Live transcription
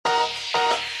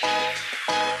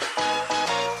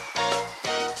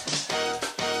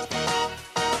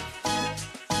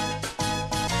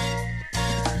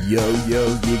Yo,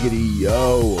 giggity,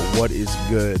 yo, what is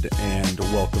good? And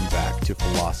welcome back to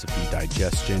Philosophy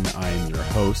Digestion. I am your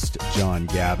host, John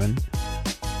Gavin.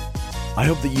 I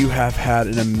hope that you have had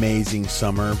an amazing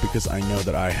summer, because I know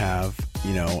that I have.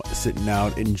 You know, sitting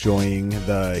out enjoying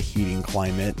the heating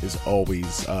climate is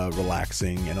always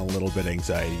relaxing and a little bit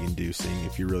anxiety-inducing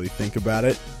if you really think about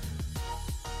it.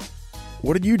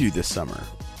 What did you do this summer?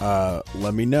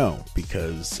 Let me know,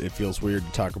 because it feels weird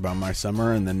to talk about my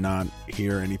summer and then not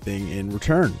hear anything in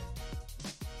return.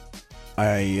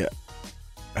 I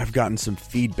have gotten some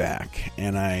feedback,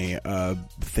 and I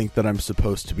think that I'm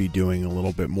supposed to be doing a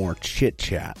little bit more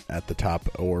chit-chat at the top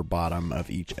or bottom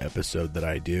of each episode that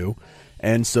I do.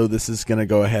 And so this is going to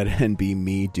go ahead and be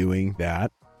me doing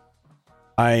that.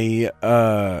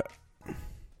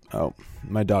 Oh,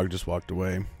 my dog just walked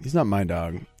away. He's not my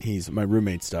dog. He's my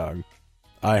roommate's dog.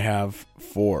 I have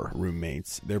 4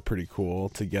 roommates. They're pretty cool.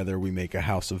 Together we make a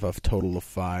house of a total of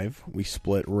 5. We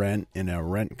split rent in a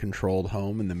rent-controlled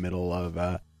home in the middle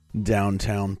of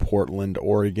downtown Portland,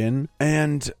 Oregon.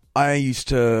 And I used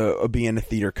to be in a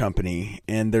theater company,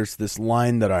 and there's this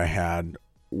line that I had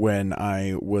when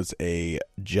I was a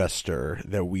jester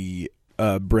that we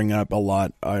bring up a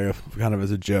lot, kind of as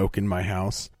a joke in my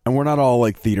house. And we're not all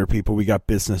like theater people. We got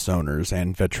business owners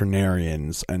and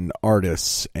veterinarians and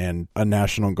artists and a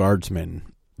National Guardsman.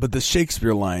 But the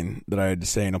Shakespeare line that I had to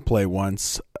say in a play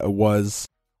once was,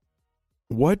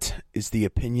 "What is the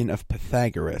opinion of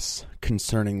Pythagoras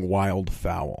concerning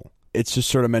wildfowl?" It's just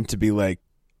sort of meant to be like,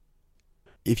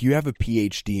 if you have a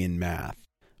PhD in math,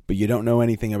 but you don't know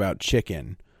anything about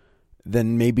chicken,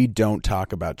 then maybe don't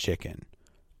talk about chicken.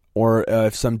 Or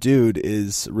if some dude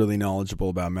is really knowledgeable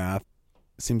about math,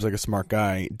 seems like a smart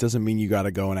guy, doesn't mean you got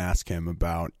to go and ask him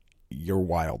about your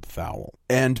wildfowl.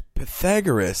 And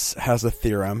Pythagoras has a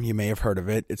theorem, you may have heard of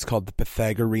it. It's called the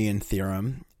Pythagorean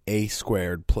theorem. A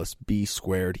squared plus B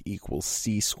squared equals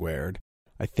C squared.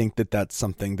 I think that that's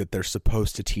something that they're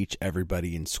supposed to teach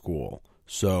everybody in school.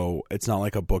 So it's not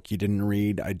like a book you didn't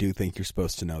read. I do think you're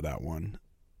supposed to know that one.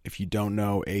 If you don't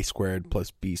know A squared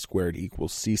plus B squared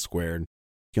equals C squared,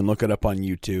 you can look it up on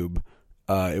YouTube.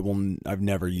 I've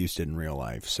never used it in real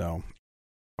life, so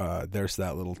there's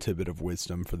that little tidbit of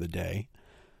wisdom for the day.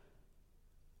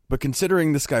 But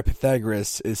considering this guy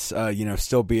Pythagoras is,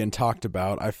 still being talked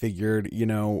about, I figured,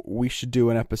 we should do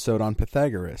an episode on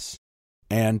Pythagoras.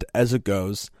 And as it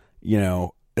goes,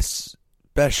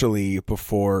 especially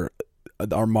before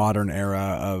our modern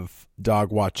era of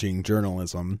dog-watching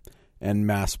journalism and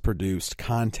mass-produced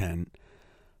content,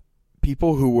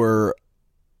 people who were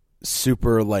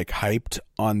super hyped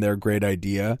on their great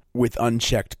idea with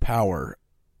unchecked power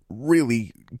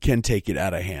really can take it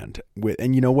out of hand.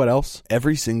 And you know what else?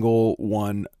 Every single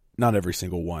one, not every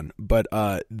single one, but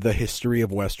the history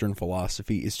of Western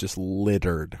philosophy is just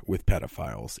littered with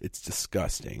pedophiles. It's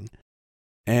disgusting.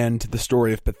 And the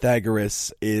story of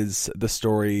Pythagoras is the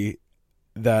story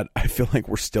that I feel like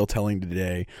we're still telling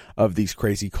today, of these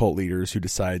crazy cult leaders who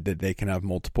decide that they can have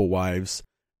multiple wives,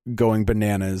 going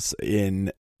bananas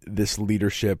in this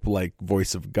leadership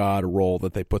voice of God role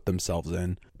that they put themselves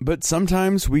in. But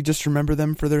sometimes we just remember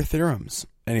them for their theorems.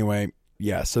 Anyway,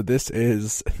 yeah, so this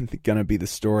is going to be the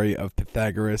story of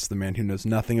Pythagoras, the man who knows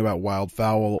nothing about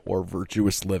wildfowl or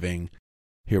virtuous living.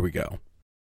 Here we go.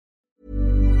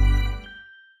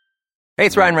 Hey,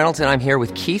 it's Ryan Reynolds, and I'm here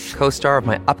with Keith, co-star of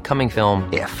my upcoming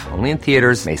film, If, only in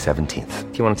theaters May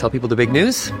 17th. Do you want to tell people the big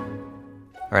news?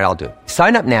 All right, I'll do it.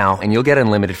 Sign up now and you'll get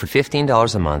unlimited for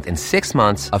 $15 a month and 6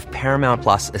 months of Paramount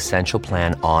Plus Essential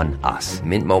Plan on us.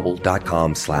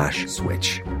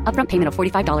 MintMobile.com/switch. Upfront payment of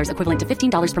 $45 equivalent to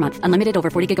 $15 per month. Unlimited over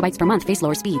 40 gigabytes per month. Face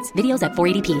lower speeds. Videos at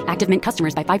 480p. Active Mint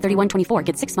customers by 531.24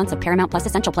 get 6 months of Paramount Plus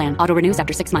Essential Plan. Auto renews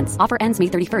after 6 months. Offer ends May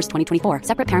 31st, 2024.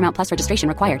 Separate Paramount Plus registration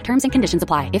required. Terms and conditions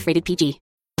apply if rated PG.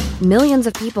 Millions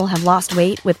of people have lost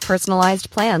weight with personalized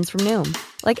plans from Noom.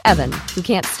 Like Evan, who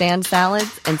can't stand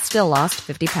salads and still lost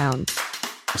 50 pounds.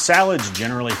 Salads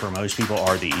generally for most people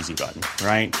are the easy button,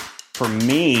 right? For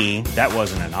me, that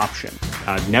wasn't an option.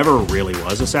 I never really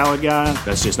was a salad guy.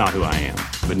 That's just not who I am.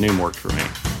 But Noom worked for me.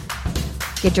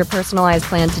 Get your personalized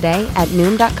plan today at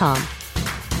Noom.com.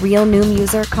 Real Noom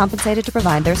user compensated to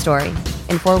provide their story.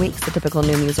 In 4 weeks, the typical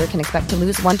Noom user can expect to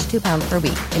lose 1 to 2 pounds per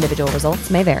week. Individual results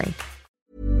may vary.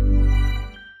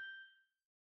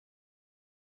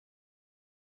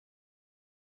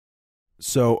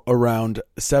 So around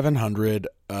 700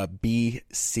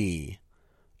 BC,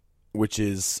 which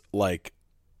is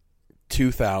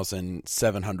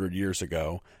 2,700 years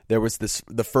ago, there was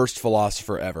the first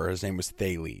philosopher ever. His name was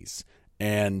Thales.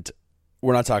 And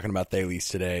we're not talking about Thales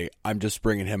today. I'm just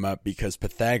bringing him up because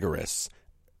Pythagoras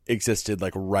existed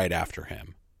right after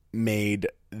him. made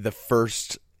the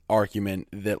first argument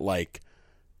that, like,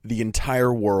 the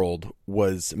entire world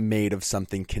was made of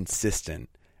something consistent.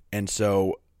 And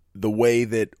so the way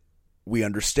that we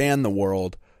understand the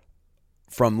world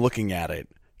from looking at it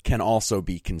can also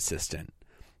be consistent.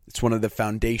 It's one of the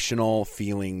foundational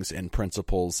feelings and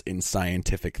principles in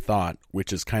scientific thought,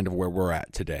 which is kind of where we're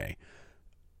at today.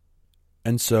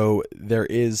 And so there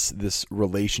is this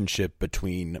relationship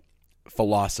between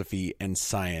philosophy and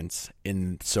science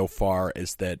in so far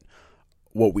as that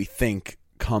what we think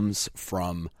comes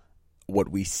from what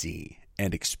we see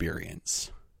and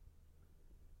experience.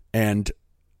 And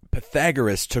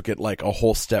Pythagoras took it like a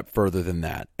whole step further than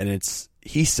that. And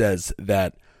he says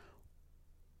that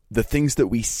the things that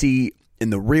we see in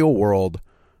the real world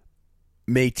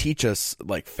may teach us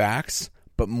like facts,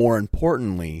 but more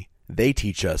importantly, they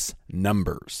teach us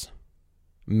numbers,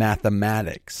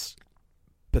 mathematics.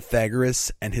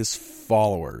 Pythagoras and his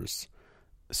followers,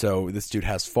 so this dude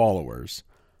has followers,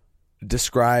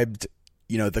 described,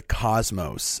 the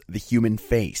cosmos, the human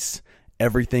face,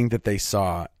 everything that they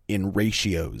saw in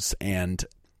ratios, and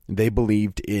they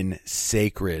believed in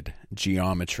sacred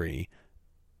geometry,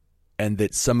 and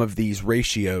that some of these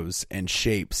ratios and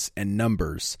shapes and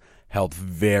numbers held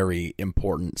very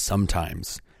important,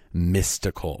 sometimes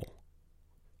mystical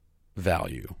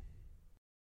value.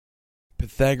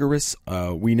 Pythagoras,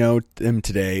 we know him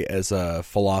today as a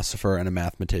philosopher and a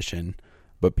mathematician,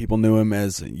 but people knew him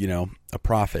as, a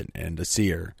prophet and a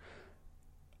seer.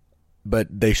 But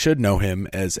they should know him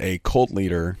as a cult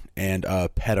leader and a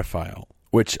pedophile,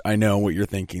 which I know what you're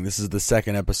thinking. This is the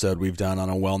second episode we've done on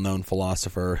a well-known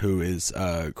philosopher who is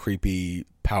a creepy,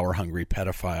 power-hungry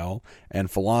pedophile, and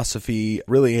philosophy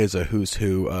really is a who's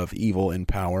who of evil in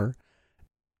power.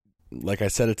 Like I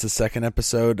said, it's the second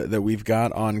episode that we've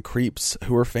got on creeps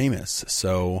who are famous.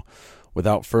 So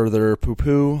without further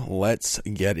poo-poo, let's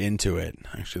get into it.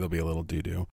 Actually, there'll be a little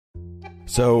doo-doo.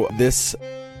 So this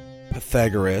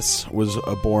Pythagoras was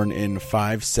born in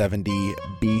 570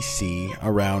 BC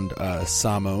around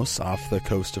Samos off the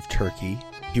coast of Turkey.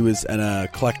 He was an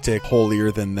eclectic,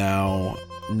 holier-than-thou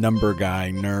number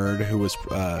guy nerd who was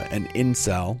an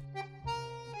incel.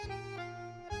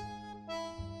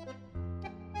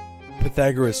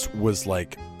 Pythagoras was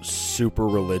like super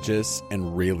religious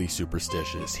and really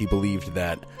superstitious. He believed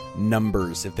that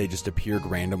numbers, if they just appeared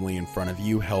randomly in front of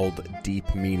you, held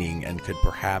deep meaning and could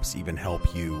perhaps even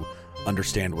help you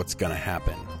understand what's going to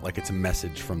happen, like it's a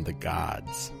message from the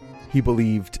gods. He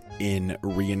believed in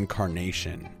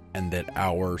reincarnation and that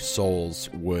our souls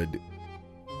would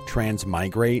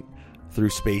transmigrate through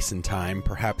space and time,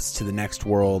 perhaps to the next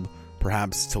world,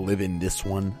 perhaps to live in this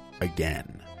one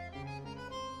again.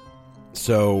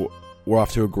 So we're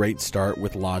off to a great start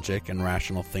with logic and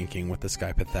rational thinking with this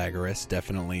guy Pythagoras.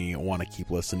 Definitely want to keep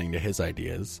listening to his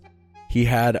ideas. He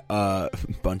had a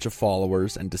bunch of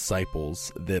followers and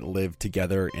disciples that lived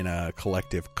together in a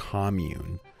collective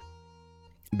commune.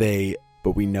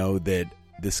 But we know that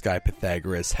this guy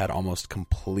Pythagoras had almost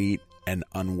complete and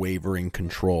unwavering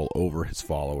control over his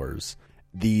followers.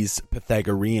 These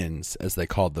Pythagoreans, as they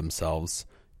called themselves,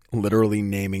 literally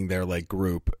naming their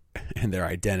group and their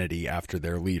identity after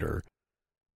their leader.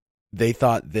 They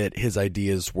thought that his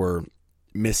ideas were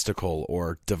mystical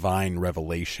or divine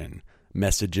revelation,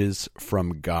 messages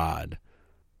from God.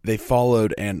 They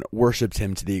followed and worshipped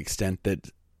him to the extent that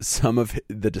some of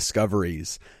the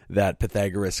discoveries that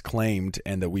Pythagoras claimed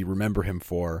and that we remember him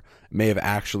for may have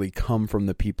actually come from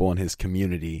the people in his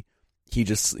community. He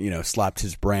just, slapped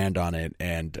his brand on it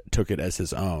and took it as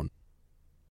his own.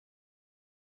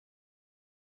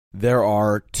 There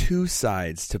are two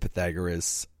sides to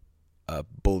Pythagoras'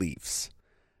 beliefs.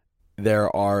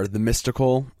 There are the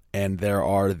mystical and there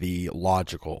are the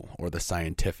logical or the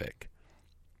scientific.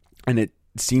 And it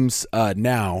seems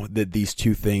now that these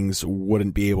two things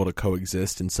wouldn't be able to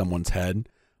coexist in someone's head,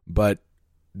 but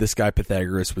this guy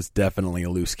Pythagoras was definitely a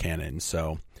loose cannon,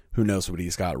 so who knows what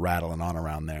he's got rattling on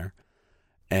around there.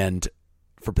 And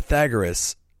for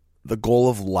Pythagoras, the goal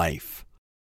of life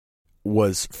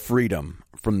was freedom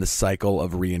from the cycle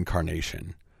of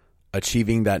reincarnation,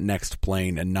 achieving that next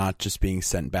plane and not just being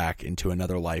sent back into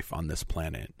another life on this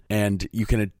planet. And you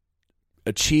can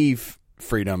achieve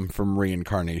freedom from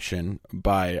reincarnation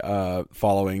by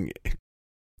following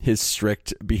his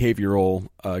strict behavioral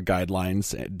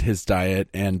guidelines, his diet,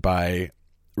 and by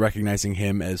recognizing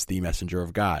him as the messenger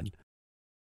of God.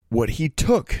 What he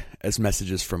took as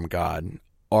messages from God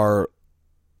are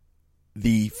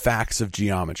the facts of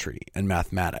geometry and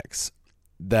mathematics,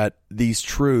 that these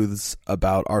truths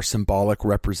about our symbolic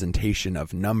representation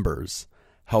of numbers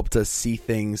helped us see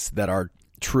things that are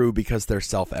true because they're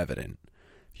self-evident.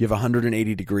 If you have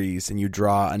 180 degrees and you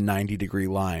draw a 90-degree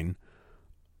line,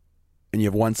 and you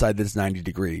have one side that's 90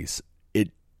 degrees,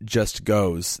 it just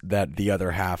goes that the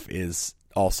other half is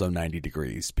also 90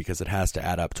 degrees because it has to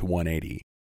add up to 180.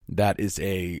 That is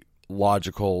a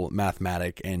logical,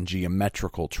 mathematic, and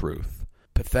geometrical truth.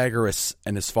 Pythagoras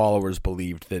and his followers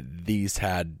believed that these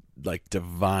had like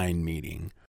divine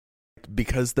meaning.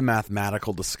 Because the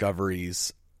mathematical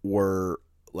discoveries were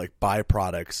like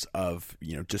byproducts of,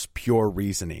 just pure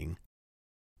reasoning,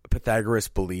 Pythagoras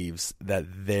believes that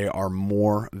they are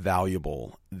more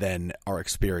valuable than our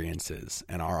experiences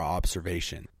and our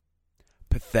observation.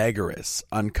 Pythagoras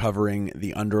uncovering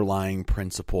the underlying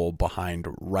principle behind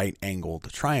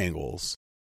right-angled triangles,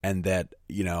 and that,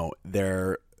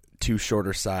 their two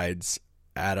shorter sides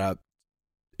add up,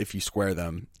 if you square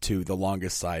them, to the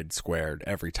longest side squared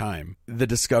every time. The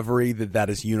discovery that that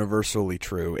is universally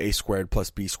true, a squared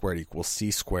plus b squared equals c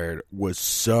squared, was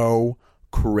so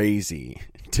crazy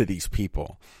to these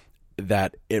people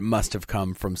that it must have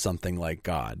come from something like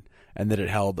God, and that it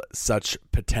held such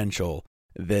potential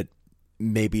that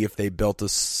maybe if they built a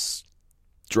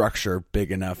structure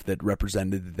big enough that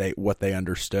represented what they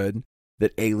understood,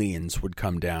 that aliens would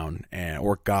come down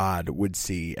or God would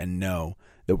see and know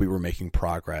that we were making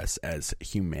progress as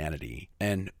humanity.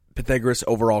 And Pythagoras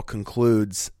overall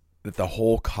concludes that the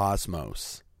whole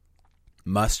cosmos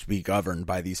must be governed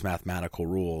by these mathematical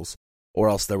rules, or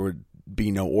else there would be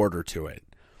no order to it.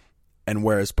 And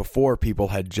whereas before people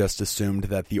had just assumed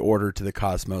that the order to the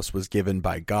cosmos was given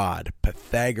by God,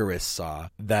 Pythagoras saw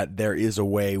that there is a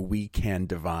way we can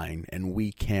divine and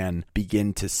we can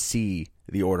begin to see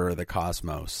the order of the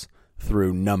cosmos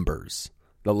through numbers,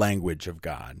 the language of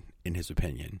God, in his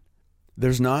opinion.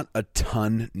 There's not a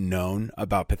ton known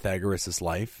about Pythagoras'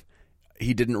 life.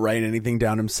 He didn't write anything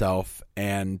down himself,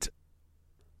 and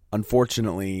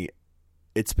unfortunately,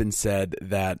 it's been said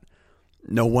that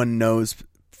no one knows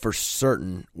for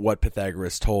certain what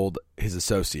Pythagoras told his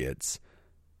associates,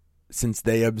 since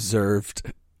they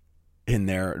observed in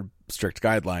their strict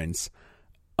guidelines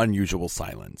unusual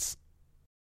silence.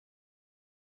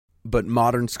 But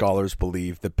modern scholars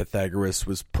believe that Pythagoras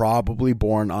was probably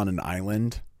born on an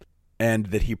island, and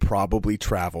that he probably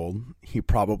traveled, he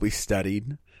probably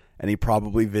studied, and he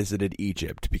probably visited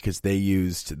Egypt because they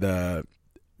used the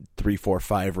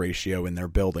 3-4-5 ratio in their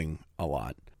building a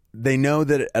lot. They know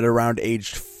that at around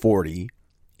age 40,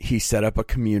 he set up a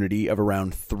community of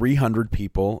around 300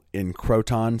 people in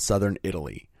Croton, southern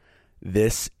Italy.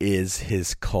 This is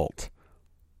his cult,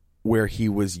 where he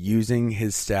was using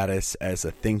his status as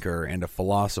a thinker and a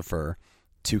philosopher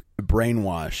to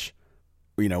brainwash,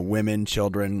 women,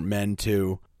 children, men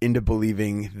too, into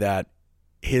believing that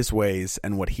his ways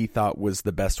and what he thought was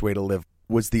the best way to live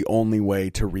was the only way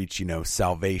to reach,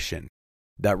 salvation.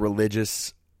 That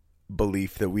religious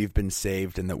belief that we've been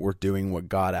saved and that we're doing what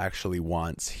God actually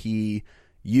wants. He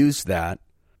used that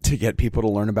to get people to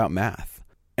learn about math.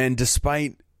 And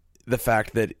despite the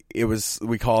fact that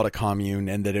we call it a commune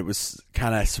and that it was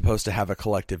kind of supposed to have a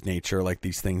collective nature like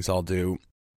these things all do,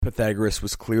 Pythagoras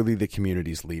was clearly the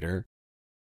community's leader.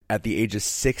 At the age of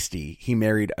 60, he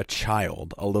married a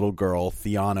child, a little girl,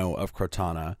 Theano of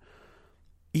Crotona.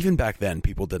 Even back then,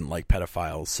 people didn't like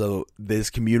pedophiles, so this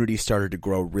community started to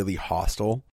grow really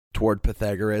hostile toward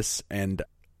Pythagoras, and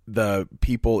the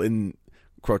people in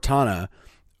Crotona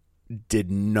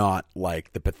did not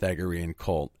like the Pythagorean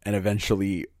cult and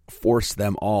eventually forced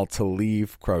them all to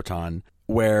leave Croton,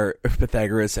 where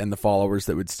Pythagoras and the followers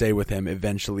that would stay with him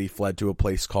eventually fled to a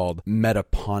place called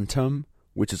Metapontum,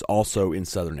 which is also in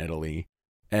southern Italy,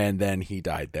 and then he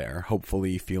died there,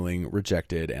 hopefully feeling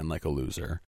rejected and like a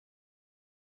loser.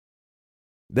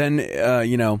 Then,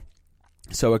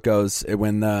 so it goes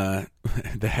when the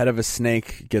head of a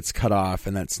snake gets cut off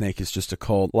and that snake is just a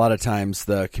cult. A lot of times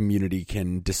the community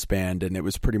can disband, and it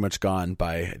was pretty much gone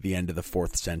by the end of the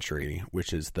 4th century,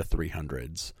 which is the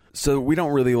 300s. So we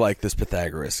don't really like this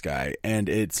Pythagoras guy, and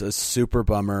it's a super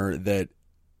bummer that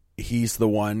he's the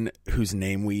one whose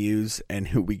name we use and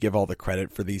who we give all the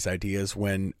credit for these ideas,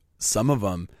 when some of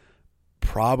them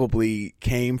probably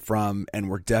came from and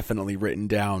were definitely written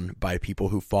down by people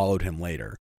who followed him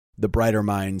later. The brighter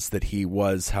minds that he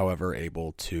was, however,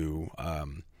 able to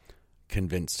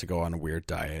convince to go on weird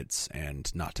diets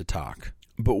and not to talk.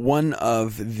 But one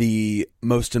of the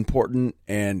most important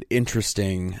and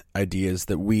interesting ideas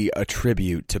that we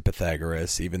attribute to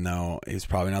Pythagoras, even though he's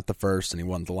probably not the first and he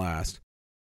wasn't the last,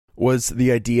 was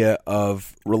the idea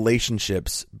of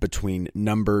relationships between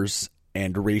numbers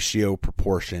and ratio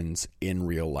proportions in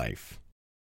real life.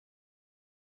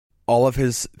 All of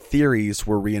his theories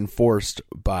were reinforced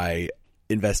by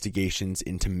investigations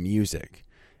into music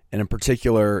and in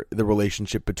particular, the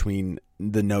relationship between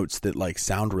the notes that like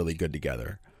sound really good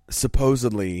together.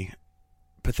 Supposedly,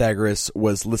 Pythagoras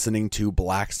was listening to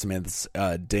blacksmiths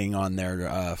ding on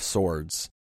their swords,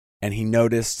 and he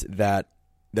noticed that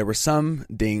there were some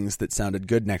dings that sounded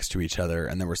good next to each other,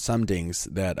 and there were some dings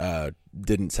that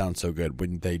didn't sound so good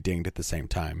when they dinged at the same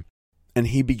time. And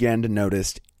he began to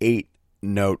notice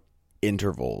 8-note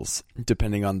intervals,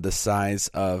 depending on the size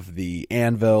of the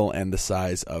anvil and the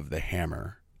size of the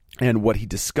hammer. And what he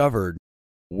discovered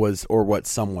was, or what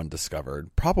someone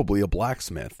discovered, probably a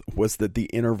blacksmith, was that the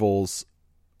intervals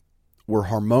were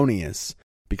harmonious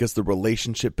because the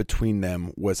relationship between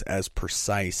them was as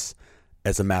precise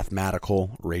as a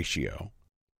mathematical ratio.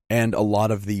 And a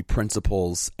lot of the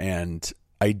principles and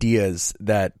ideas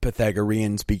that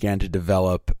Pythagoreans began to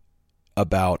develop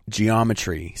about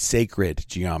geometry, sacred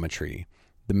geometry,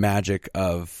 the magic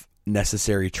of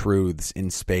necessary truths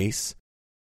in space,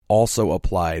 also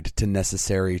applied to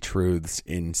necessary truths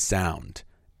in sound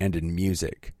and in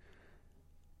music.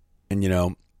 And, you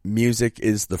know, music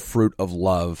is the fruit of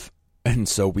love, and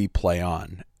so we play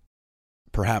on.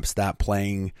 Perhaps that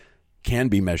playing can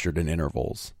be measured in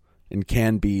intervals and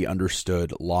can be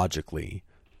understood logically,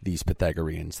 these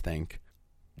Pythagoreans think.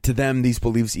 To them, these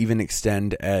beliefs even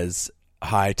extend as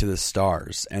high to the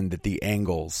stars, and that the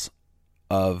angles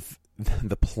of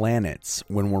the planets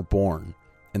when we're born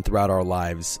and throughout our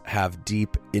lives have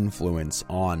deep influence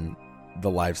on the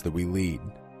lives that we lead.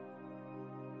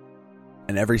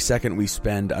 And every second we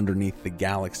spend underneath the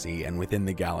galaxy and within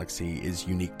the galaxy is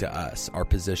unique to us, our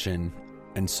position,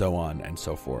 and so on and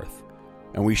so forth.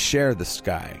 And we share the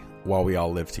sky while we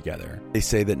all live together. They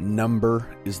say that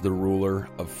number is the ruler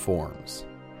of forms.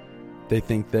 They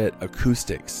think that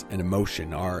acoustics and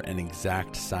emotion are an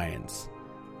exact science,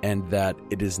 and that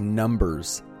it is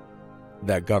numbers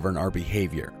that govern our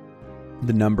behavior.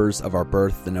 The numbers of our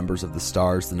birth, the numbers of the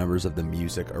stars, the numbers of the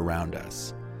music around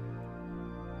us.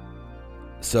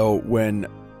 So when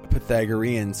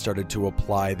Pythagoreans started to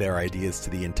apply their ideas to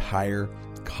the entire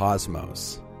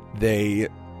cosmos, they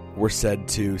were said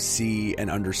to see and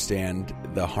understand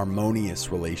the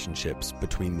harmonious relationships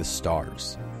between the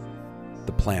stars,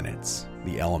 the planets,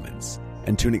 the elements.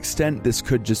 And to an extent, this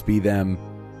could just be them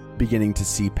beginning to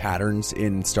see patterns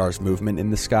in stars' movement in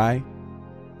the sky,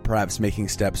 perhaps making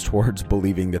steps towards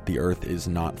believing that the Earth is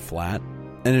not flat.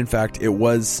 And in fact, it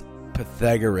was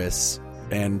Pythagoras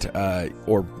and,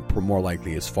 or more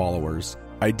likely his followers,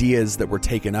 ideas that were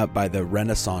taken up by the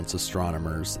Renaissance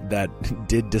astronomers that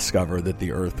did discover that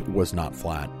the Earth was not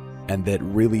flat, and that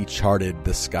really charted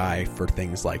the sky for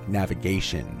things like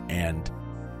navigation and,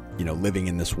 you know, living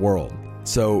in this world.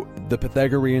 So the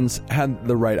Pythagoreans had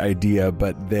the right idea,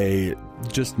 but they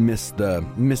just missed the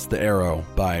arrow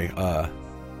by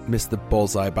missed the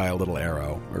bullseye by a little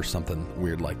arrow or something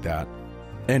weird like that.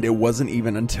 And it wasn't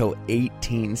even until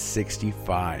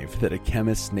 1865 that a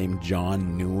chemist named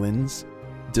John Newlands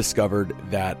discovered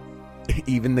that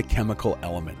even the chemical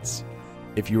elements,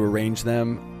 if you arrange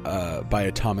them by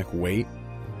atomic weight,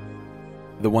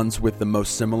 the ones with the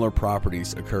most similar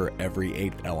properties occur every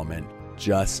eighth element,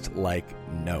 just like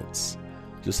notes.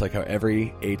 Just like how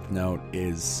every eighth note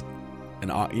is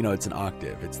it's an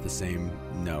octave. It's the same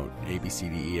note, A, B, C,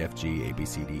 D, E, F, G, A, B,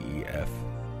 C, D, E, F,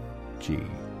 G.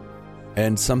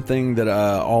 And something that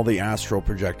all the astral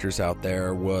projectors out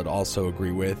there would also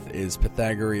agree with is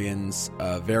Pythagoreans'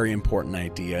 very important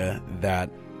idea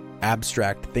that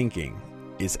abstract thinking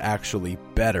is actually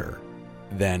better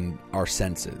than our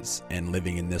senses and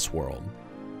living in this world.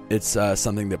 It's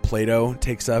something that Plato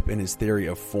takes up in his theory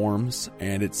of forms,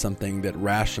 and it's something that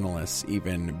rationalists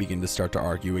even begin to start to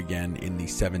argue again in the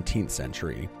 17th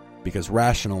century, because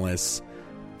rationalists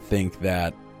think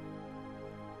that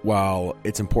while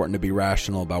it's important to be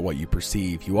rational about what you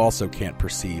perceive, you also can't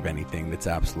perceive anything that's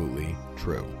absolutely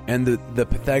true. And the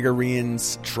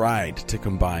Pythagoreans tried to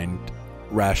combine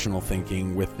rational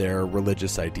thinking with their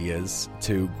religious ideas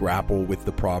to grapple with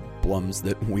the problems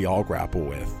that we all grapple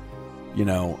with. You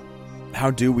know,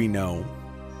 how do we know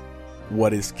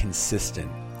what is consistent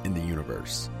in the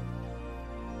universe?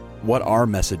 What are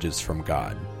messages from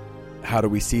God? How do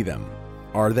we see them?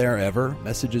 Are there ever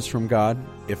messages from God?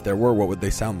 If there were, what would they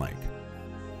sound like?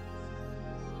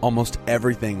 Almost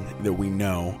everything that we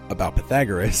know about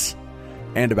Pythagoras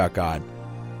and about God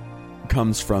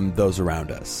comes from those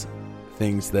around us,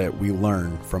 things that we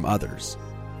learn from others.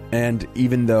 And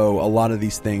even though a lot of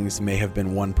these things may have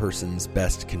been one person's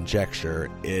best conjecture,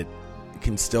 it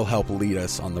can still help lead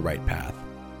us on the right path.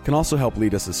 It can also help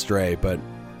lead us astray, but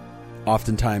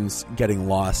oftentimes getting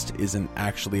lost isn't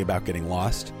actually about getting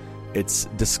lost. It's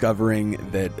discovering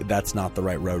that that's not the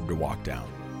right road to walk down.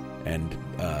 And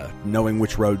knowing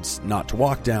which roads not to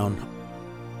walk down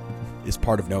is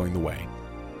part of knowing the way.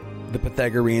 The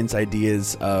Pythagoreans'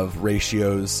 ideas of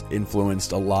ratios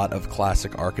influenced a lot of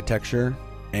classic architecture,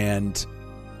 and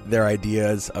their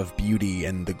ideas of beauty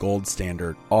and the gold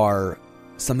standard are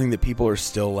something that people are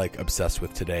still obsessed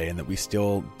with today, and that we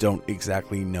still don't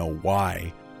exactly know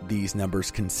why these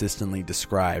numbers consistently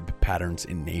describe patterns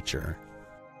in nature.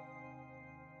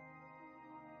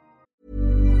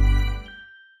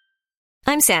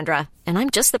 I'm Sandra, and I'm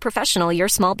just the professional your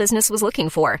small business was looking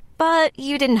for. But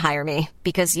you didn't hire me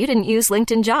because you didn't use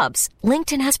LinkedIn Jobs.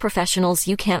 LinkedIn has professionals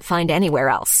you can't find anywhere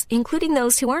else, including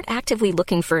those who aren't actively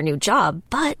looking for a new job,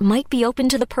 but might be open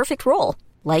to the perfect role,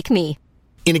 like me.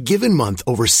 In a given month,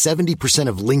 over 70%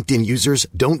 of LinkedIn users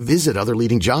don't visit other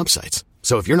leading job sites.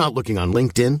 So if you're not looking on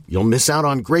LinkedIn, you'll miss out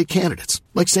on great candidates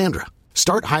like Sandra.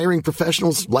 Start hiring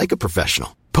professionals like a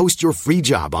professional. Post your free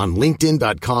job on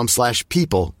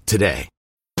linkedin.com/people today.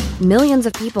 Millions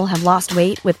of people have lost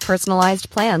weight with personalized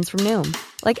plans from Noom.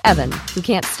 Like Evan, who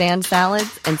can't stand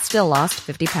salads and still lost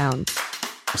 50 pounds.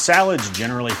 Salads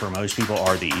generally for most people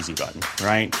are the easy button,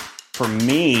 right? For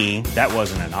me, that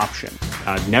wasn't an option.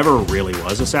 I never really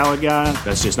was a salad guy.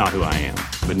 That's just not who I am.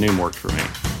 But Noom worked for me.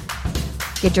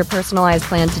 Get your personalized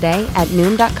plan today at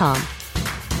Noom.com.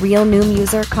 Real Noom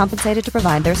user compensated to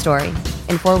provide their story.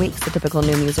 In 4 weeks, the typical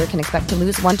Noom user can expect to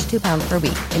lose 1 to 2 pounds per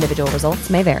week. Individual results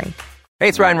may vary. Hey,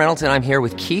 it's Ryan Reynolds, and I'm here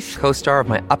with Keith, co-star of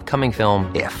my upcoming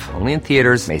film, If, only in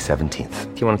theaters May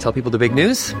 17th. Do you want to tell people the big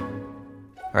news?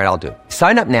 All right, I'll do it.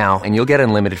 Sign up now and you'll get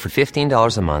unlimited for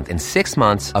 $15 a month and 6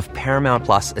 months of Paramount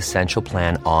Plus Essential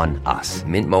Plan on us.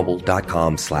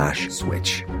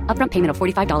 MintMobile.com/switch. Upfront payment of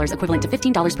 $45 equivalent to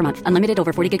 $15 per month. Unlimited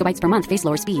over 40 gigabytes per month. Face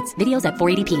lower speeds. Videos at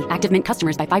 480p. Active Mint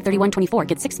customers by 531.24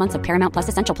 get 6 months of Paramount Plus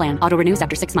Essential Plan. Auto renews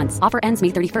after 6 months. Offer ends May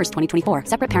 31st, 2024.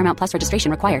 Separate Paramount Plus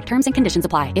registration required. Terms and conditions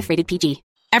apply if rated PG.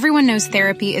 Everyone knows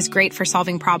therapy is great for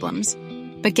solving problems.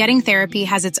 But getting therapy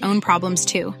has its own problems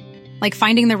too. Like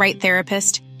finding the right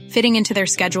therapist, fitting into their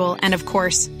schedule, and of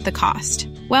course, the cost.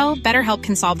 Well, BetterHelp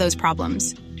can solve those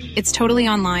problems. It's totally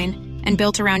online and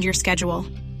built around your schedule.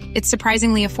 It's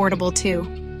surprisingly affordable too.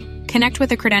 Connect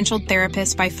with a credentialed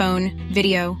therapist by phone,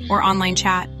 video, or online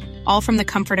chat, all from the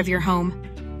comfort of your home.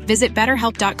 Visit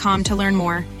BetterHelp.com to learn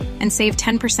more and save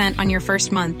 10% on your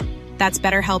first month. That's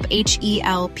BetterHelp,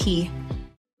 H-E-L-P.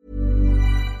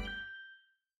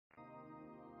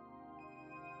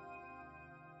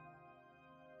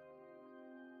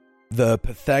 The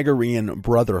Pythagorean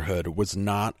Brotherhood was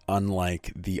not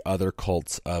unlike the other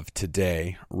cults of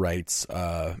today, writes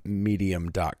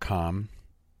Medium.com.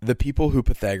 The people who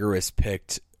Pythagoras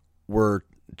picked were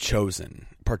chosen,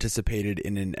 participated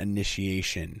in an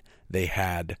initiation. They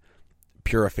had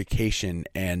purification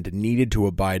and needed to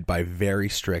abide by very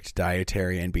strict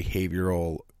dietary and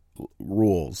behavioral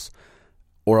rules,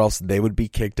 or else they would be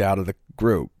kicked out of the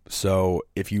group. So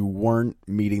if you weren't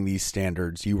meeting these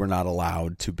standards, you were not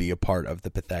allowed to be a part of the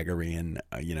Pythagorean,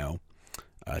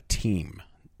 team,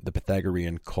 the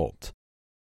Pythagorean cult.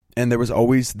 And there was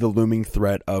always the looming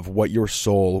threat of what your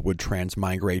soul would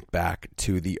transmigrate back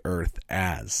to the earth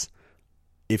as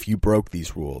if you broke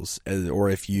these rules, or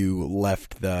if you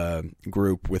left the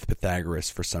group with Pythagoras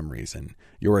for some reason.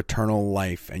 Your eternal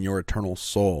life and your eternal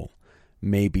soul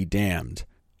may be damned,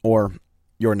 or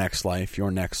your next life, your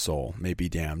next soul may be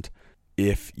damned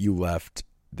if you left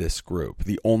this group.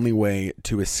 The only way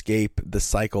to escape the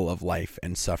cycle of life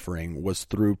and suffering was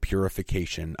through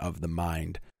purification of the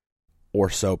mind,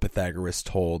 or so Pythagoras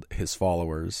told his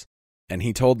followers. And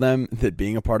he told them that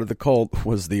being a part of the cult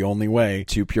was the only way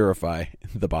to purify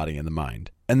the body and the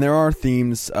mind. And there are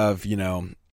themes of,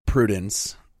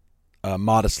 prudence,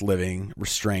 modest living,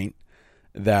 restraint,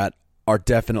 that are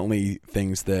definitely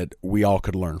things that we all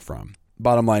could learn from.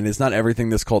 Bottom line is, not everything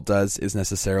this cult does is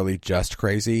necessarily just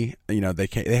crazy. They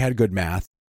had good math.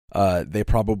 They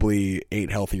probably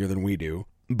ate healthier than we do.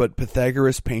 But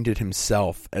Pythagoras painted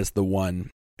himself as the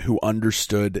one who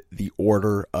understood the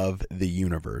order of the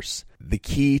universe. The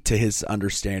key to his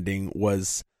understanding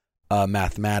was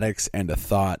mathematics and a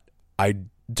thought. I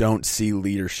don't see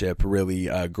leadership really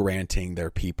granting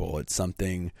their people. It's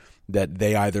something that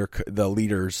they either, the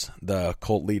leaders, the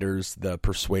cult leaders, the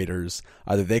persuaders,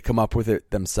 either they come up with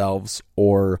it themselves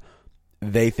or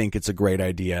they think it's a great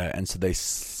idea, and so they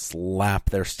slap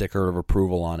their sticker of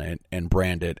approval on it and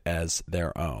brand it as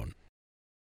their own.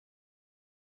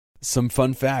 Some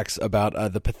fun facts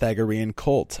about the Pythagorean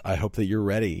cult. I hope that you're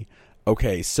ready.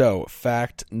 Okay, so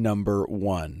fact number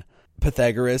 1.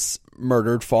 Pythagoras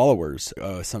murdered followers.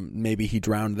 Maybe he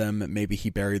drowned them, maybe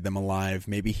he buried them alive,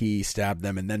 maybe he stabbed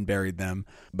them and then buried them,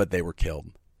 but they were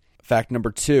killed. Fact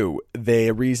number 2,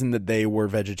 the reason that they were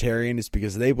vegetarian is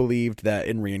because they believed that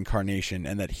in reincarnation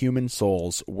and that human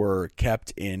souls were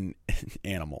kept in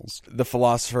animals. The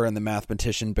philosopher and the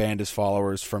mathematician banned his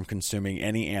followers from consuming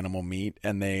any animal meat,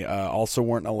 and they also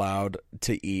weren't allowed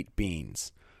to eat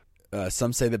beans.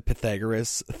 Some say that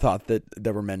Pythagoras thought that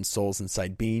there were men's souls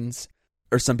inside beans,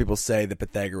 or some people say that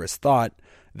Pythagoras thought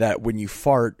that when you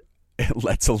fart, it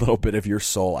lets a little bit of your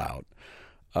soul out.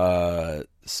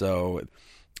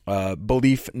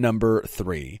 Belief number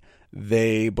 3.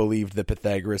 They believed that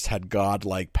Pythagoras had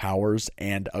godlike powers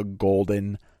and a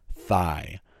golden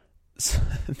thigh. So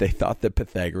they thought that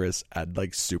Pythagoras had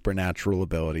like supernatural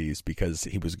abilities because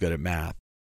he was good at math.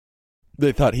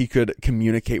 They thought he could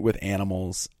communicate with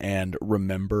animals and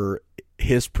remember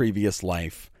his previous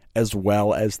life as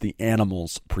well as the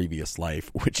animal's previous life,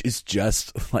 which is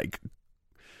just like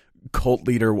cult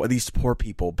leader. These poor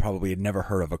people probably had never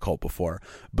heard of a cult before,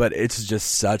 but it's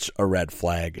just such a red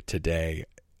flag today.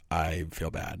 I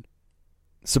feel bad.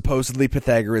 Supposedly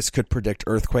Pythagoras could predict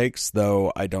earthquakes,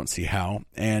 though I don't see how,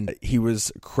 and he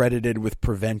was credited with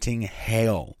preventing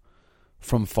hail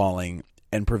from falling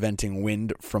and preventing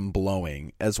wind from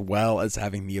blowing, as well as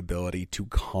having the ability to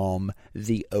calm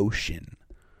the ocean.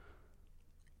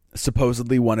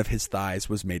 Supposedly one of his thighs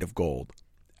was made of gold.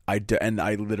 I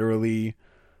literally...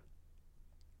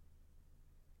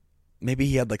 Maybe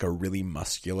he had like a really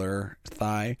muscular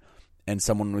thigh, and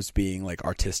someone was being like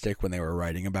artistic when they were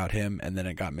writing about him, and then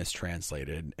it got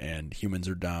mistranslated, and humans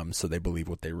are dumb, so they believe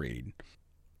what they read.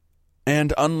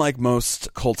 And unlike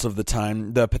most cults of the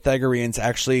time, the Pythagoreans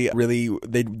actually really,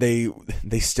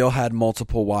 they still had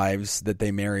multiple wives that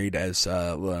they married as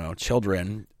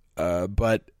children,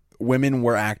 but women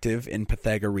were active in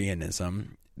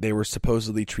Pythagoreanism. They were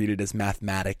supposedly treated as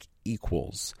mathematic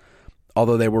equals,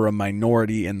 although they were a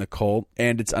minority in the cult,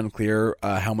 and it's unclear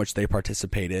how much they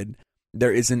participated.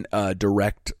 There isn't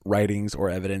direct writings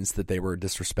or evidence that they were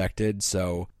disrespected,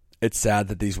 so it's sad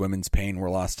that these women's pain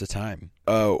were lost to time.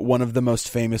 One of the most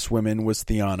famous women was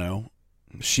Theano.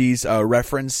 She's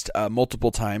referenced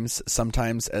multiple times,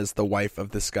 sometimes as the wife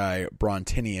of this guy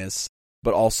Brontinius,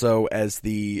 but also as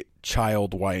the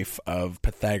child wife of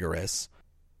Pythagoras.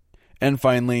 And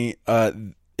finally,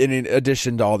 in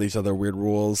addition to all these other weird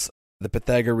rules, the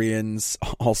Pythagoreans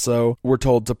also were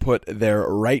told to put their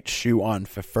right shoe on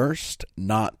first,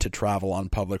 not to travel on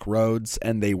public roads,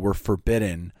 and they were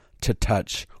forbidden to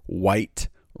touch white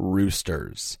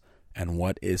roosters. And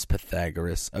what is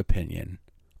Pythagoras' opinion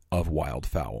of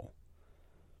wildfowl?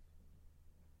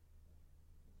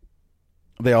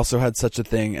 They also had such a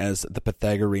thing as the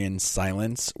Pythagorean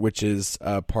silence, which is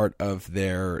part of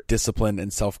their discipline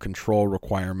and self-control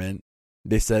requirement.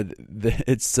 They said that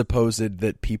it's supposed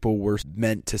that people were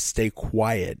meant to stay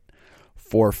quiet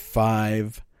for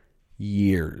 5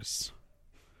 years.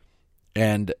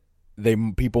 And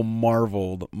people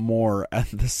marveled more at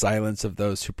the silence of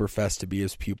those who profess to be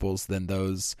his pupils than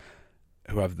those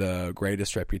who have the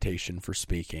greatest reputation for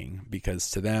speaking,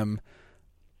 because to them,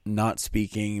 not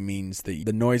speaking means that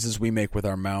the noises we make with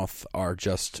our mouth are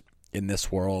just in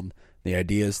this world. The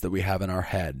ideas that we have in our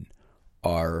head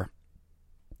are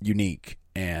unique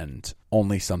and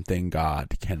only something God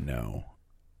can know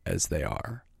as they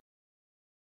are.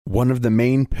 One of the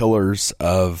main pillars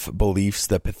of beliefs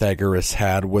that Pythagoras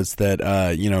had was that,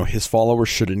 his followers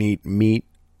shouldn't eat meat,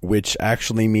 which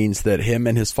actually means that him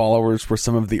and his followers were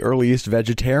some of the earliest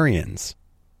vegetarians.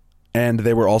 And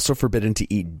they were also forbidden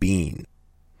to eat beans.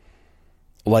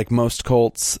 Like most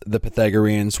cults, the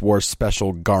Pythagoreans wore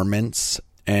special garments,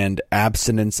 and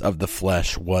abstinence of the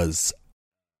flesh was,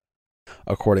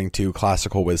 according to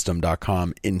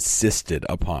classicalwisdom.com, insisted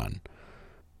upon.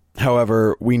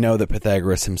 However, we know that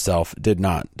Pythagoras himself did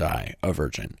not die a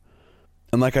virgin.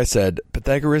 And like I said,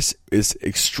 Pythagoras is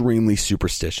extremely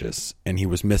superstitious, and he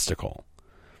was mystical.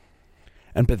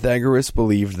 And Pythagoras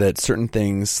believed that certain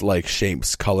things like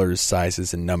shapes, colors,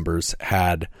 sizes, and numbers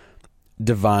had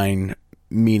divine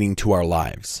meaning to our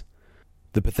lives.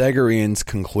 The Pythagoreans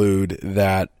conclude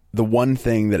that the one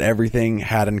thing that everything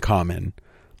had in common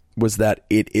was that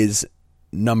it is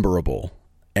numberable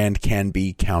and can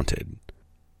be counted,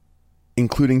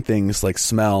 including things like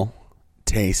smell,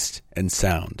 taste, and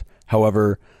sound.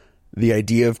 However, the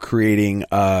idea of creating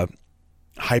a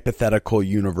hypothetical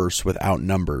universe without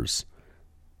numbers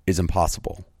is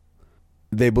impossible.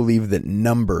 They believe that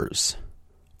numbers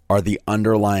are the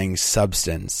underlying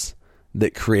substance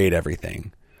that create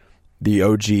everything. The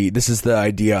OG, this is the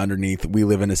idea underneath, we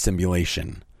live in a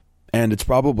simulation. And it's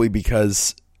probably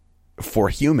because for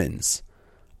humans,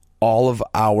 all of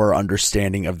our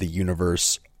understanding of the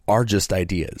universe are just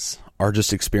ideas, are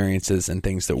just experiences and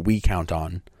things that we count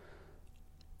on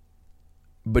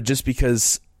But just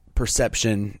because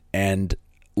perception and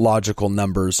logical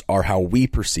numbers are how we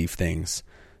perceive things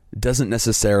doesn't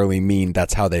necessarily mean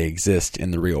that's how they exist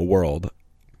in the real world.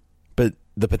 But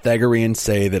the Pythagoreans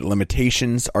say that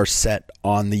limitations are set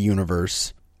on the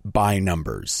universe by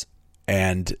numbers,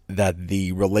 and that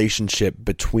the relationship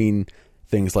between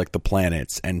things like the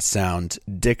planets and sound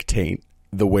dictate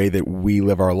the way that we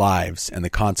live our lives and the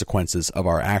consequences of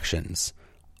our actions,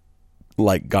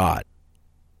 like God.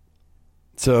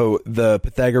 So the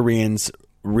Pythagoreans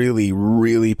really,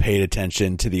 really paid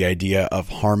attention to the idea of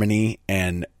harmony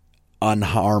and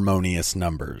unharmonious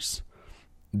numbers.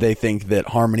 They think that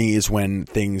harmony is when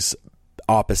things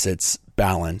opposites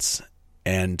balance,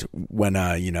 and when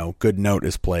a good note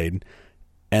is played,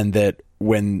 and that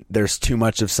when there's too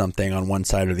much of something on one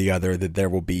side or the other, that there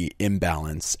will be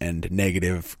imbalance and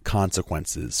negative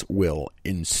consequences will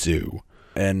ensue.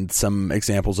 And some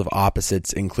examples of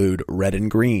opposites include red and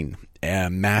green,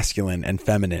 masculine and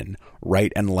feminine,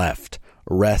 right and left,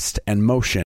 rest and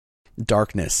motion,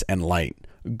 darkness and light,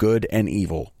 good and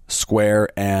evil, square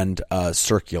and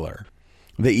circular.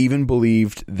 They even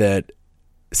believed that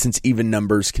since even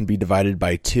numbers can be divided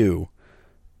by 2,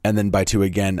 and then by 2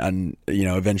 again,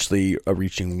 eventually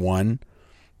reaching 1,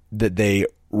 that they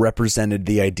represented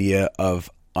the idea of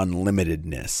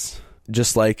unlimitedness.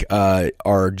 Just like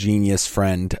our genius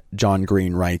friend John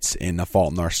Green writes in A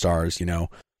Fault in Our Stars,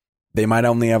 they might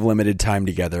only have limited time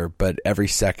together, but every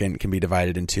second can be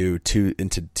divided into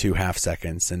two half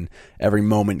seconds, and every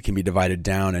moment can be divided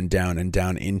down and down and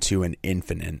down into an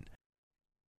infinite,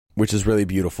 which is really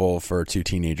beautiful for 2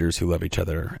 teenagers who love each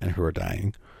other and who are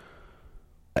dying.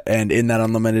 And in that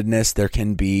unlimitedness, there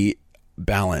can be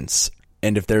balance.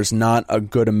 And if there's not a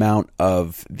good amount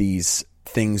of these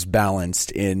things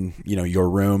balanced in, your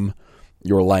room,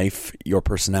 your life, your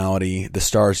personality, the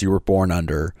stars you were born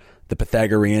under, the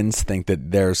Pythagoreans think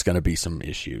that there's going to be some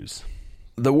issues.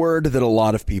 The word that a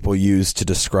lot of people use to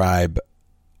describe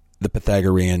the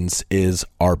Pythagoreans is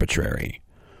arbitrary.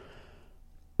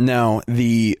 Now,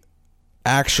 the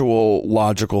actual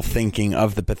logical thinking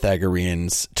of the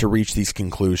Pythagoreans to reach these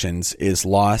conclusions is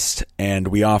lost, and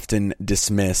we often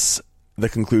dismiss the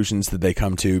conclusions that they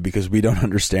come to because we don't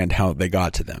understand how they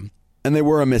got to them. And they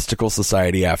were a mystical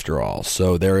society after all,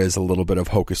 so there is a little bit of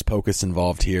hocus pocus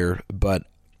involved here. But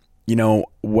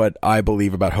what I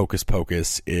believe about hocus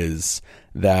pocus is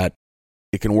that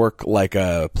it can work like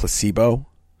a placebo,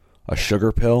 a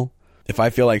sugar pill. If I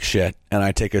feel like shit and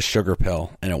I take a sugar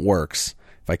pill and it works,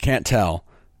 if I can't tell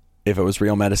if it was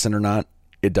real medicine or not,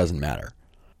 it doesn't matter.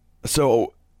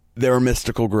 So they're a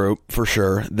mystical group for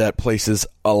sure that places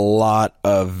a lot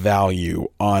of value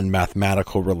on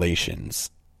mathematical relations.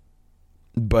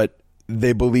 But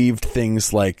they believed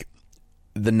things like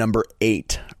the number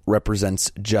 8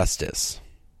 represents justice,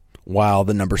 while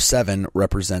the number 7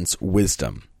 represents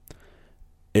wisdom.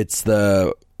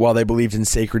 While they believed in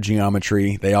sacred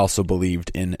geometry, they also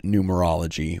believed in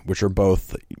numerology, which are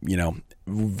both,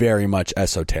 very much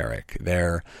esoteric.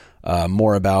 They're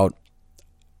more about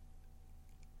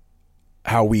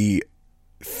how we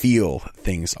feel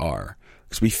things are.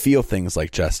 Because we feel things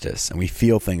like justice and we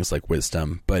feel things like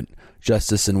wisdom, but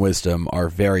justice and wisdom are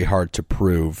very hard to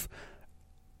prove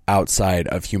outside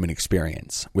of human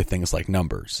experience with things like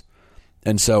numbers.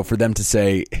 And so for them to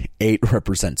say 8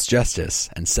 represents justice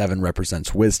and 7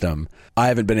 represents wisdom, I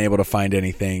haven't been able to find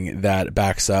anything that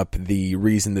backs up the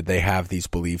reason that they have these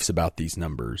beliefs about these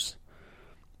numbers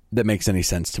that makes any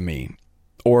sense to me,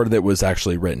 or that was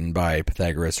actually written by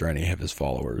Pythagoras or any of his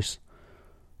followers.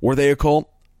 Were they a cult?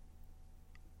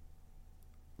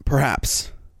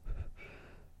 Perhaps.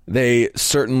 They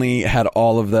certainly had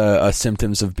all of the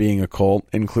symptoms of being a cult,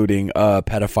 including a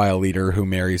pedophile leader who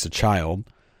marries a child.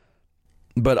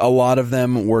 But a lot of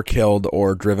them were killed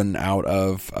or driven out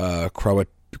of Croatona.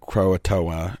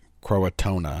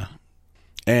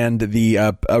 And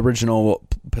the original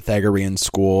Pythagorean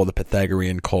school, the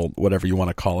Pythagorean cult, whatever you want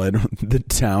to call it, the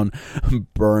town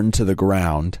burned to the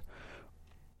ground.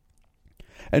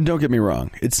 And don't get me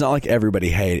wrong, it's not like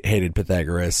everybody hated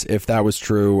Pythagoras. If that was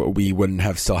true, we wouldn't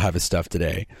still have his stuff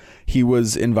today. He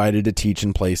was invited to teach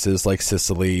in places like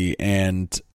Sicily,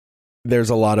 and there's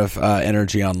a lot of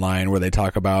energy online where they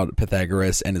talk about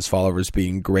Pythagoras and his followers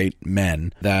being great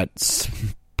men that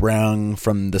sprang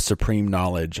from the supreme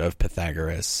knowledge of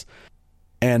Pythagoras.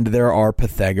 And there are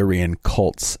Pythagorean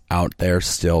cults out there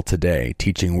still today,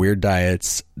 teaching weird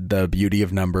diets, the beauty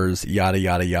of numbers, yada,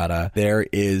 yada, yada. There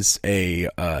is a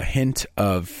hint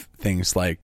of things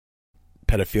like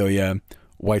pedophilia,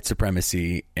 white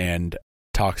supremacy, and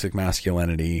toxic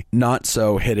masculinity, not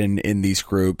so hidden in these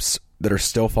groups, that are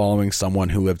still following someone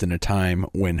who lived in a time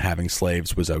when having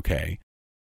slaves was okay.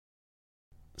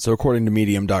 So according to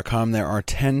Medium.com, there are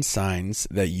 10 signs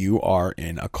that you are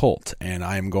in a cult, and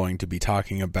I'm going to be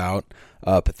talking about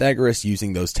Pythagoras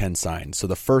using those 10 signs. So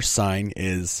the first sign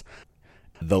is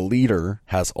the leader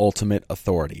has ultimate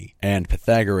authority, and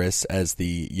Pythagoras, as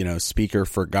the speaker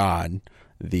for God,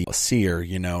 the seer,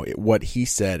 what he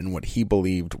said and what he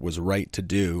believed was right to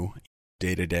do,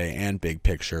 day to day and big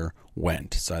picture,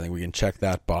 went. So I think we can check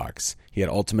that box. He had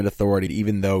ultimate authority,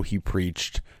 even though he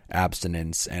preached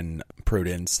abstinence and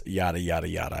prudence, yada, yada,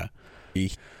 yada.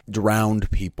 He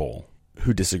drowned people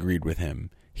who disagreed with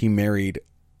him. He married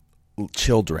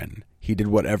children. He did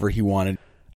whatever he wanted.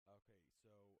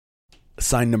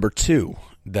 Sign number 2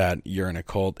 that you're in a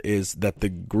cult is that the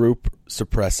group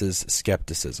suppresses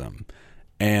skepticism.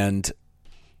 And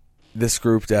this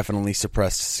group definitely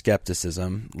suppressed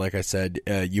skepticism. Like I said,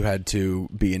 you had to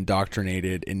be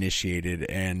indoctrinated, initiated,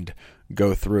 and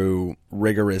go through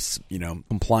rigorous,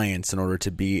 compliance in order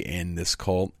to be in this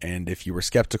cult. And if you were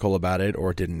skeptical about it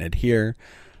or didn't adhere,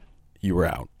 you were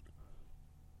out.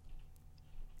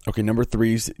 Okay, number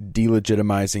 3 is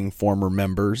delegitimizing former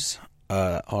members.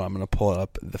 I'm going to pull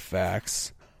up the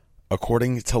facts.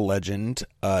 According to legend,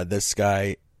 this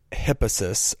guy,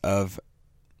 Hippasus of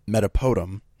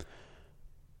Metapodum,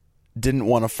 didn't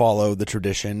want to follow the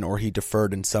tradition, or he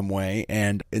deferred in some way,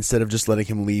 and instead of just letting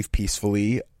him leave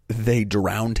peacefully, they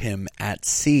drowned him at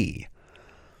sea.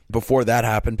 Before that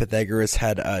happened, Pythagoras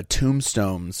had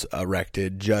tombstones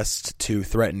erected just to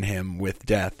threaten him with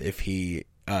death if he,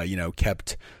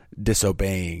 kept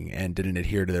disobeying and didn't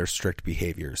adhere to their strict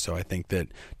behavior. So I think that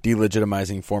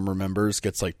delegitimizing former members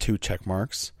gets like 2 check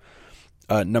marks.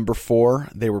 Number 4,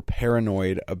 they were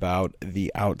paranoid about the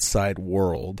outside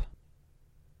world.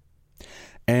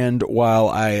 And while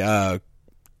I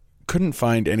couldn't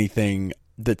find anything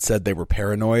that said they were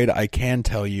paranoid, I can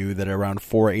tell you that around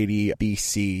 480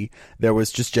 BC, there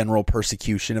was just general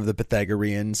persecution of the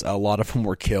Pythagoreans. A lot of them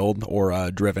were killed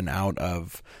or driven out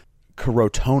of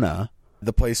Corotona.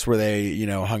 The place where they,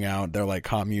 hung out, their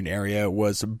commune area,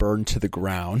 was burned to the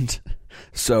ground.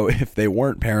 So if they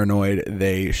weren't paranoid,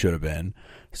 they should have been.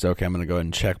 So, okay, I'm going to go ahead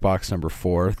and check box number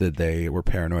 4, that they were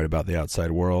paranoid about the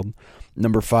outside world.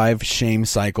 Number 5, shame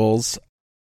cycles.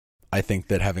 I think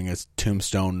that having a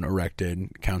tombstone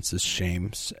erected counts as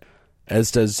shames,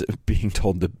 as does being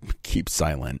told to keep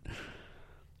silent.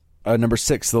 Number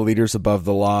 6, the leaders above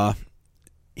the law.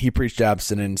 He preached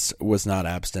abstinence, was not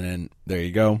abstinent. There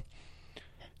you go.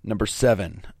 Number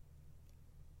 7,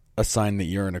 a sign that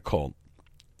you're in a cult,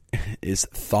 is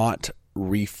thought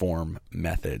reform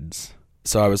methods.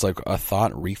 So I was like, a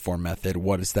thought reform method,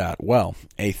 what is that? Well,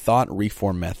 a thought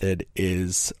reform method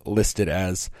is listed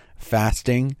as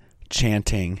fasting,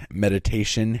 chanting,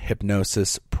 meditation,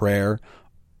 hypnosis, prayer,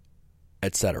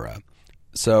 etc.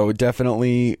 So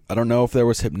definitely, I don't know if there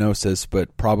was hypnosis,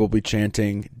 but probably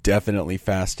chanting, definitely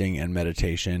fasting and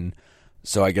meditation.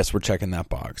 So I guess we're checking that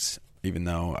box, even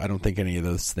though I don't think any of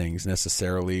those things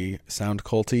necessarily sound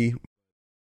culty.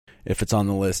 If it's on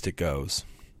the list, it goes.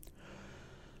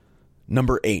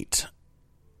 Number 8,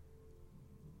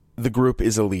 the group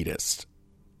is elitist.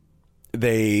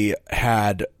 They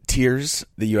had tiers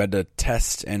that you had to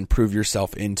test and prove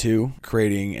yourself into,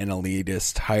 creating an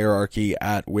elitist hierarchy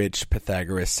at which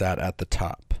Pythagoras sat at the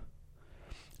top.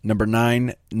 Number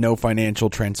 9, no financial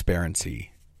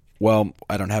transparency. Well,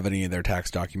 I don't have any of their tax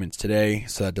documents today,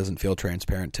 so that doesn't feel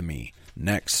transparent to me.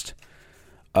 Next.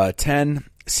 10,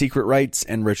 secret rites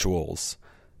and rituals.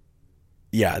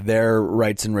 Yeah, their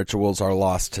rites and rituals are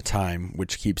lost to time,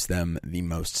 which keeps them the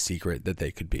most secret that they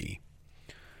could be.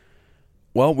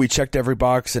 Well, we checked every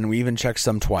box, and we even checked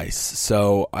some twice.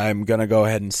 So I'm going to go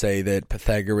ahead and say that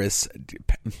Pythagoras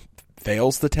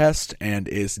fails the test and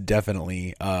is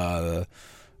definitely a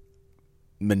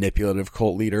manipulative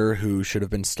cult leader who should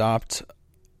have been stopped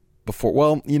before.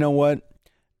 Well, you know what?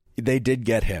 They did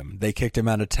get him. They kicked him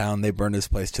out of town. They burned his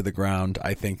place to the ground.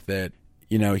 I think that,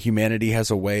 humanity has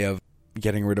a way of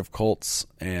getting rid of cults,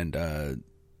 and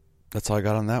that's all I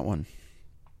got on that one.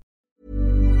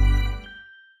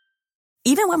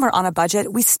 Even when we're on a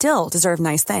budget, we still deserve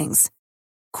nice things.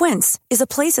 Quince is a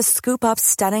place to scoop up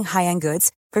stunning high-end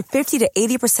goods for 50 to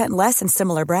 80% less than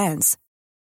similar brands.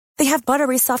 They have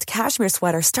buttery soft cashmere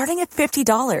sweaters starting at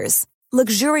 $50,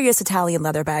 luxurious Italian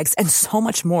leather bags, and so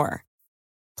much more.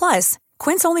 Plus,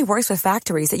 Quince only works with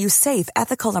factories that use safe,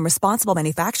 ethical, and responsible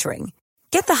manufacturing.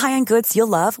 Get the high-end goods you'll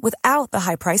love without the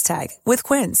high price tag with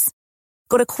Quince.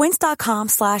 Go to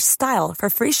quince.com/style for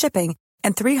free shipping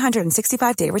and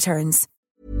 365-day returns.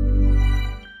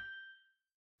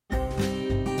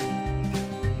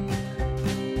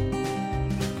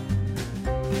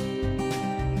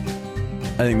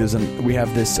 I think we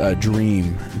have this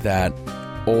dream that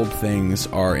old things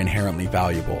are inherently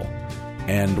valuable.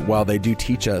 And while they do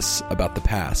teach us about the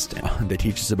past, they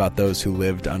teach us about those who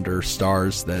lived under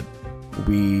stars that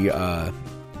we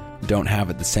don't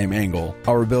have at the same angle.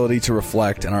 Our ability to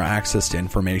reflect and our access to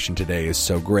information today is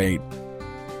so great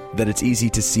that it's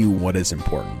easy to see what is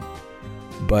important.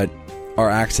 But our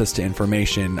access to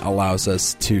information allows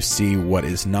us to see what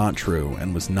is not true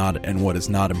and what is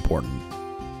not important.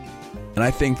 And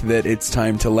I think that it's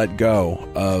time to let go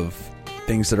of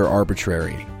things that are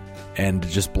arbitrary and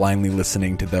just blindly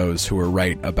listening to those who are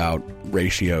right about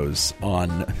ratios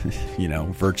on,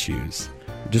 virtues.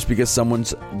 Just because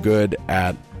someone's good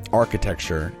at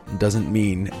architecture doesn't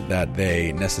mean that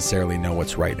they necessarily know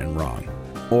what's right and wrong.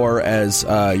 Or as,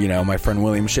 my friend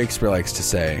William Shakespeare likes to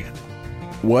say,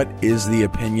 what is the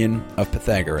opinion of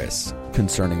Pythagoras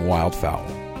concerning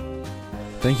wildfowl?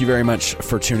 Thank you very much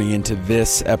for tuning into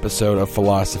this episode of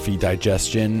Philosophy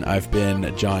Digestion. I've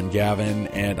been John Gavin,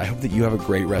 and I hope that you have a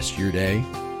great rest of your day.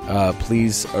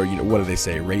 Please, what do they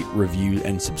say? Rate, review,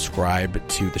 and subscribe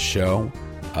to the show.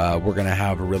 We're going to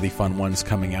have really fun ones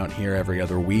coming out here every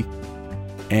other week.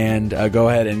 And go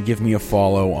ahead and give me a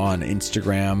follow on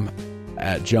Instagram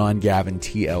at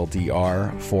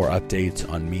JohnGavinTLDR for updates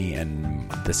on me and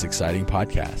this exciting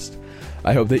podcast.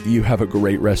 I hope that you have a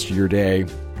great rest of your day.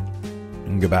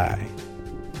 Goodbye.